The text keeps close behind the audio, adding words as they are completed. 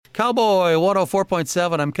Cowboy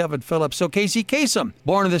 104.7, I'm Kevin Phillips. So Casey Kasem,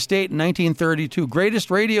 born in the state in 1932.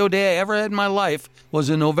 Greatest radio day I ever had in my life was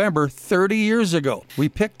in November 30 years ago. We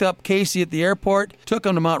picked up Casey at the airport, took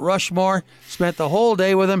him to Mount Rushmore, spent the whole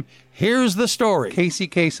day with him. Here's the story. Casey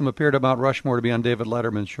Kasem appeared at Mount Rushmore to be on David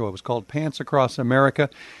Letterman's show. It was called Pants Across America.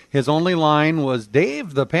 His only line was,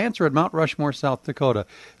 Dave, the pants are at Mount Rushmore, South Dakota.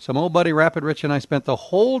 So my old buddy Rapid Rich and I spent the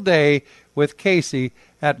whole day with Casey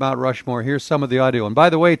at Mount Rushmore. Here's some of the audio. And by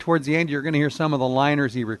the way, towards the end, you're going to hear some of the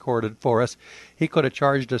liners he recorded for us. He could have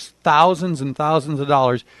charged us thousands and thousands of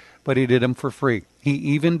dollars, but he did them for free. He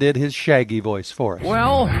even did his Shaggy voice for us.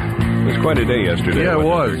 Well, it was quite a day yesterday. Yeah, it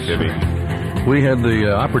was. We had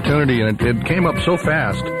the opportunity, and it came up so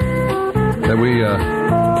fast that we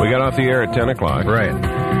got off the air at 10 o'clock. Right.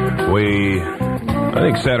 I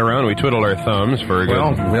think, sat around. We twiddled our thumbs for a good...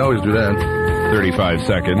 Well, we always do that. 35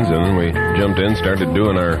 seconds, and then we jumped in, started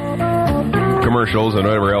doing our commercials and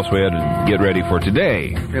whatever else we had to get ready for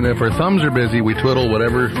today. And if our thumbs are busy, we twiddle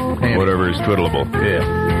whatever is twiddleable.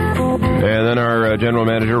 Yeah. And then our general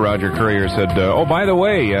manager, Roger Courier, said, oh, by the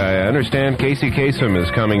way, I understand Casey Kasem is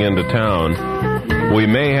coming into town. We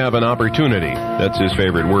may have an opportunity. That's his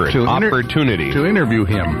favorite word. Opportunity. To interview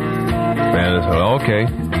him. And I said, okay.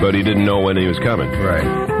 But he didn't know when he was coming. Right.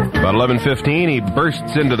 About 11:15, he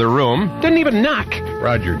bursts into the room. Didn't even knock.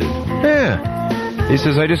 Roger did. Yeah. He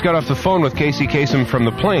says, I just got off the phone with Casey Kasem from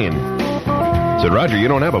the plane. I said, Roger, you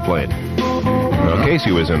don't have a plane. No,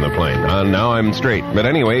 Casey was in the plane. Now I'm straight. But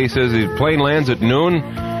anyway, he says his plane lands at noon.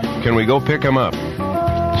 Can we go pick him up?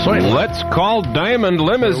 So let's call Diamond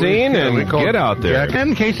Limousine and get out there. Yeah,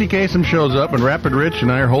 and Casey Kasem shows up, and Rapid Rich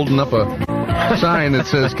and I are holding up a sign that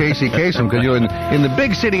says Casey Kasem, because in the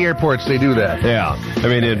big city airports they do that. Yeah, I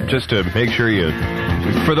mean just to make sure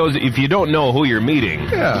for those if you don't know who you're meeting.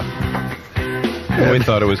 Yeah. We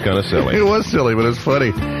thought it was kind of silly. It was silly, but it's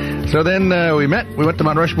funny. So then we went to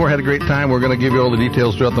Mount Rushmore, had a great time. We're going to give you all the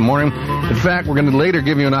details throughout the morning. In fact, we're going to later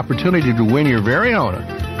give you an opportunity to win your very own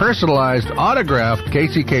personalized, autographed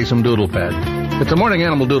Casey Kasem doodle pad. It's a morning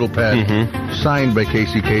animal doodle pad signed by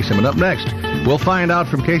Casey Kasem. And up next, we'll find out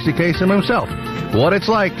from Casey Kasem himself what it's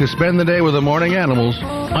like to spend the day with the morning animals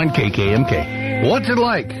on KKMK. What's it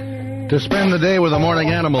like to spend the day with the morning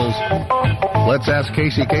animals? Let's ask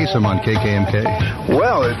Casey Kasem on KKMK.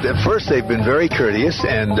 Well, at first they've been very courteous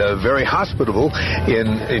and very hospitable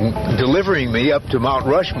in delivering me up to Mount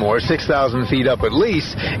Rushmore, 6,000 feet up at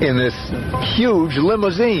least, in this huge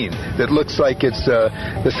limousine that looks like it's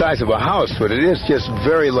the size of a house, but it is just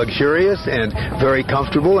very luxurious and very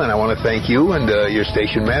comfortable, and I want to thank you and your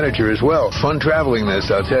station manager as well. Fun traveling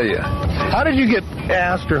this, I'll tell you. How did you get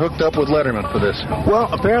asked or hooked up with Letterman for this?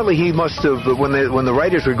 Well, apparently he must have, when the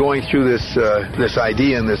writers were going through this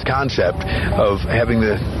idea and this concept of having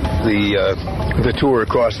the tour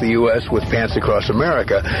across the U.S. with Pants Across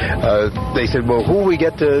America, they said, well, who will we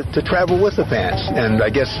get to travel with the Pants? And I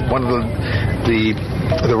guess one of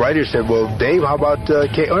the writers said, well, Dave, how about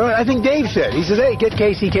I think Dave said. He says, hey, get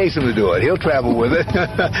Casey Kasem to do it. He'll travel with it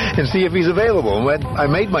and see if he's available. And I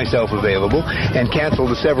made myself available and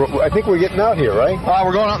canceled several. I think we're getting out here, right?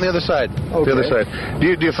 We're going out on the other side. Okay. The other side.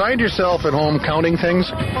 Do you find yourself at home counting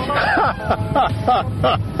things?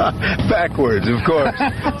 Backwards, of course.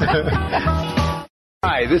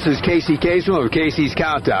 Hi, this is Casey Kasem of Casey's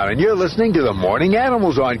Countdown, and you're listening to the Morning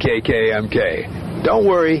Animals on KKMK. Don't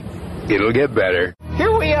worry, it'll get better.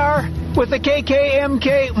 Here we are with the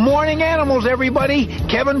KKMK Morning Animals, everybody.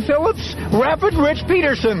 Kevin Phillips, Rapid Rich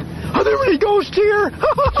Peterson. Are there any ghosts here?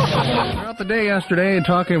 Throughout the day yesterday,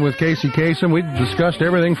 talking with Casey Kasem, we discussed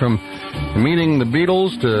everything from meeting the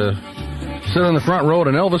Beatles to sit in the front row at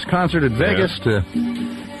an Elvis concert at Vegas to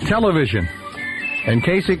television. And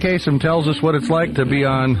Casey Kasem tells us what it's like to be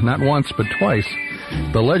on, not once but twice,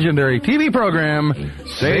 the legendary TV program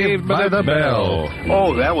Saved by the Bell.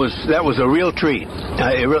 Oh, that was a real treat.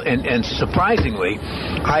 And surprisingly,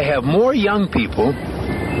 I have more young people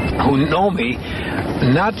who know me,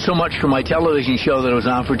 not so much from my television show that was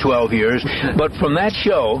on for 12 years, but from that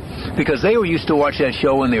show, because they were used to watch that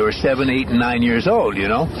show when they were 7, 8, and 9 years old, you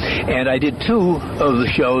know. And I did 2 of the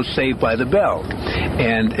shows Saved by the Bell.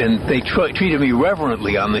 And they treated me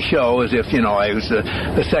reverently on the show as if, you know, I was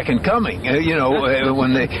the second coming, you know,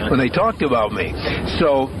 when they talked about me.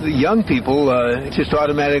 So the young people just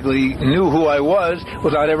automatically knew who I was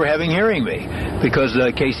without ever having hearing me, because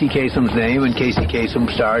Casey Kasem's name and Casey Kasem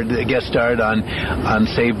guest starred on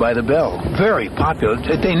Saved by the Bell. Very popular.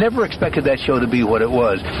 They never expected that show to be what it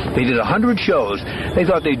was. They did 100 shows. They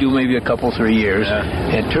thought they'd do maybe a couple, 3 years,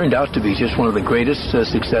 and it turned out to be just one of the greatest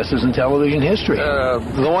successes in television history.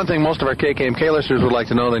 the one thing most of our KKMK listeners would like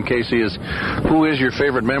to know then, Casey, is who is your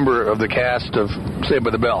favorite member of the cast of Saved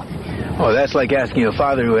by the Bell? Oh, that's like asking a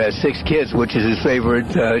father who has 6 kids, which is his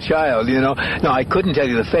favorite child, you know. No, I couldn't tell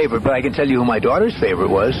you the favorite, but I can tell you who my daughter's favorite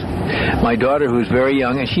was. My daughter, who's very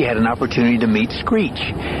young, and she had an opportunity to meet Screech,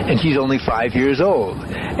 and she's only 5 years old.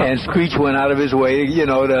 And Screech went out of his way, you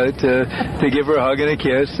know, to give her a hug and a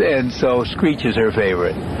kiss, and so Screech is her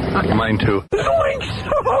favorite. Mine, too.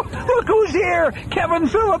 Look who's here! Kevin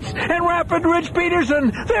Phillips and Rapid Ridge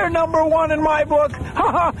Peterson. They're number 1 in my book.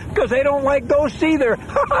 Because they don't like ghosts either.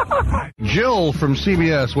 Jill from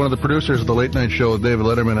CBS, one of the producers of the Late Night Show with David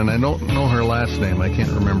Letterman, and I don't know her last name. I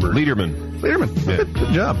can't remember. Liederman. Yeah.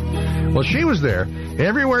 Good job. Well, she was there.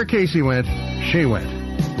 Everywhere Casey went, she went.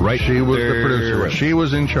 Right. She was there. the producer. She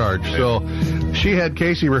was in charge. Yeah. So she had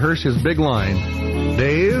Casey rehearse his big line.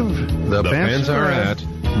 Dave, the pants are at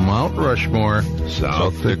Mount Rushmore,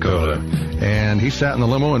 South Dakota. And he sat in the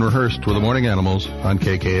limo and rehearsed with the Morning Animals on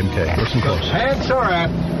KKMK. Listen close. The pants are at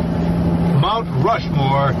Mount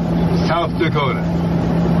Rushmore, South Dakota.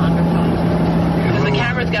 Because the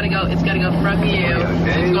camera's got to go. It's got to go from you.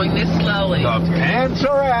 It's going this slowly. The pants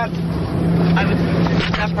are at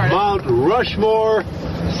That part Mount Rushmore,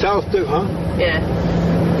 South Dakota. Huh? Yeah.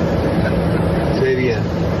 Say it again.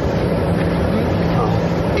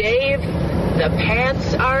 Dave, the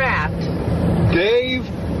pants are at. Dave,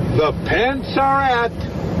 the pants are at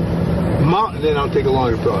Mount. Then I'll take a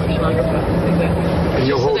longer pause. Longer pause, exactly. And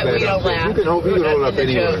you'll Just hold so that that we up. don't laugh. You can hold it up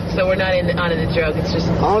anywhere. Joke. So we're not on the joke. It's just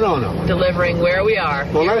Oh no. delivering where we are.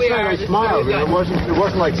 Well, Here last we night are. I This is smiled, where but we've it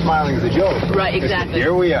wasn't like smiling as a joke. Right, It's exactly.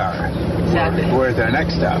 Here we are. Exactly. Where's our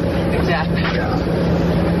next stop? Exactly. Yeah.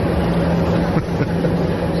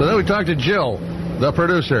 So then we talked to Jill, the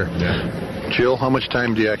producer. Yeah. Jill, how much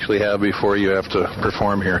time do you actually have before you have to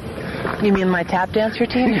perform here? You mean my tap dance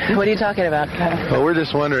routine? What are you talking about, Kevin? Well, we're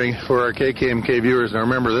just wondering for our KKMK viewers, now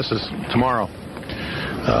remember, this is tomorrow.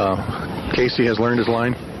 Casey has learned his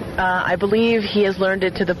line. I believe he has learned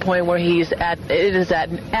it to the point where it is ad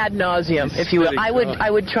nauseum, if you will. I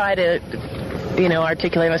would try to,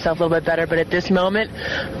 articulate myself a little bit better, but at this moment,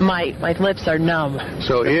 my lips are numb.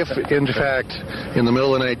 So if, in fact, in the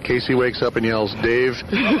middle of the night, Casey wakes up and yells, Dave,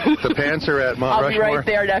 the pants are at Mount I'll Rushmore. be right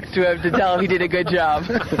there next to him to tell him he did a good job.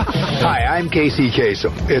 Hi, I'm Casey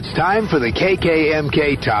Kasem. It's time for the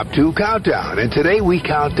KKMK Top 2 Countdown, and today we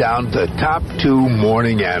count down the top 2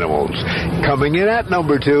 morning animals. Coming in at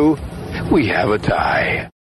number 2, we have a tie.